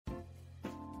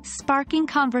Sparking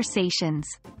conversations.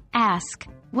 Ask,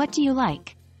 "What do you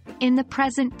like?" in the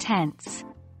present tense.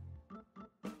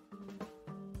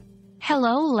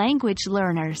 Hello, language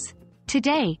learners.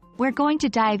 Today, we're going to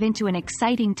dive into an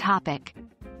exciting topic: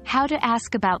 how to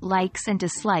ask about likes and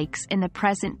dislikes in the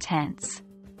present tense.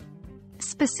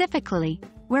 Specifically,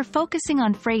 we're focusing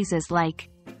on phrases like,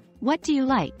 "What do you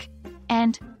like?"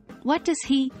 and "What does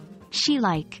he, she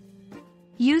like?"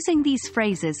 Using these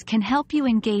phrases can help you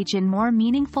engage in more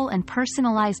meaningful and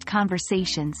personalized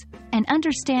conversations, and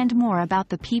understand more about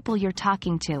the people you're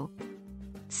talking to.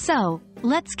 So,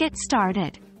 let's get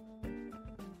started.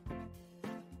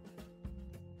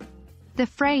 The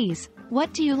phrase,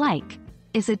 "What do you like?"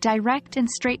 is a direct and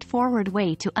straightforward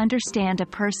way to understand a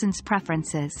person's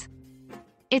preferences.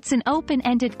 It's an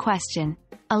open-ended question,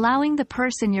 allowing the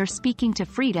person you're speaking to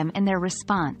freedom in their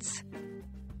response.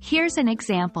 Here's an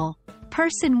example.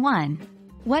 Person 1,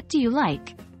 "What do you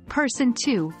like?" Person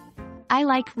 2, "I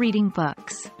like reading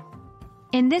books."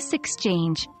 In this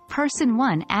exchange, Person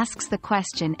 1 asks the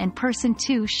question and Person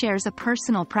 2 shares a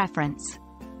personal preference.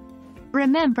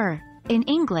 Remember, in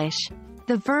English,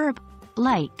 the verb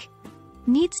like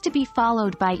needs to be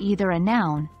followed by either a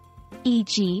noun,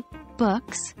 e.g.,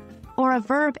 books, or a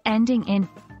verb ending in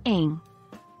ing,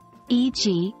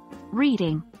 e.g.,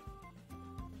 reading.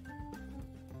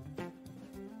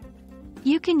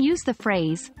 You can use the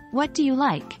phrase, "What do you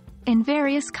like?" in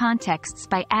various contexts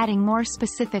by adding more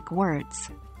specific words.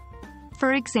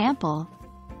 For example,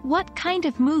 "What kind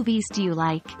of movies do you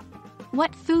like?"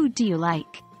 "What food do you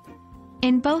like?"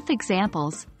 In both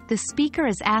examples, the speaker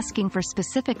is asking for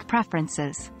specific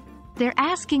preferences. They're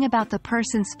asking about the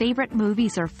person's favorite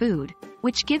movies or food,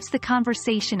 which gives the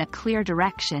conversation a clear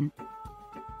direction.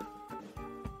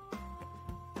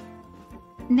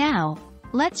 Now,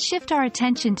 let's shift our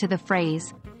attention to the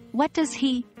phrase, "What does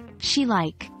he, she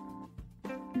like?"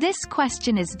 This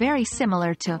question is very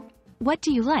similar to, "What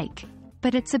do you like?"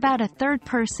 but it's about a third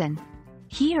person,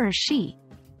 he or she.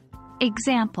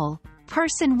 Example,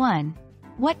 Person 1,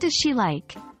 "What does she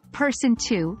like?" Person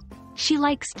 2, "She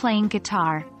likes playing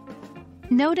guitar."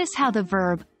 Notice how the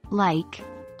verb, like,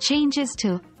 changes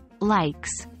to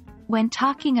likes when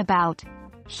talking about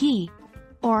he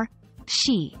or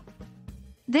she.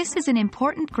 This is an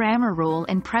important grammar rule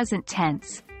in present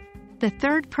tense. The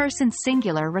third person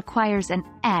singular requires an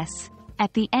s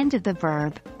at the end of the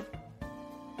verb.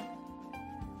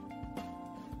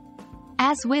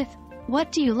 As with,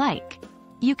 "What do you like?"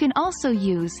 you can also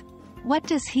use, "What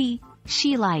does he,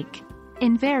 she like?"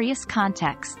 in various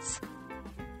contexts.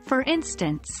 For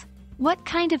instance, "What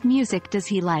kind of music does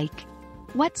he like?"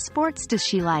 "What sports does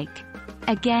she like?"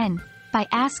 Again, by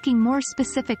asking more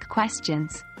specific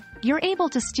questions, you're able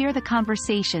to steer the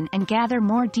conversation and gather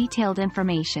more detailed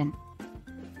information.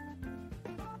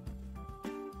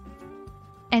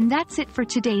 And that's it for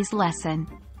today's lesson.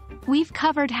 We've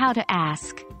covered how to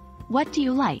ask, "What do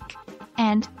you like?"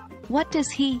 and "What does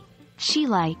he, she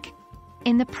like?"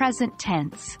 in the present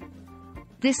tense.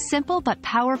 This simple but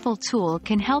powerful tool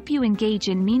can help you engage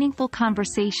in meaningful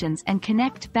conversations and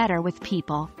connect better with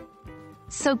people.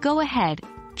 So go ahead,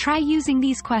 try using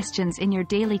these questions in your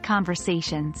daily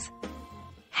conversations.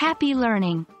 Happy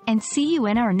learning, and see you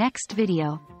in our next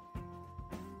video.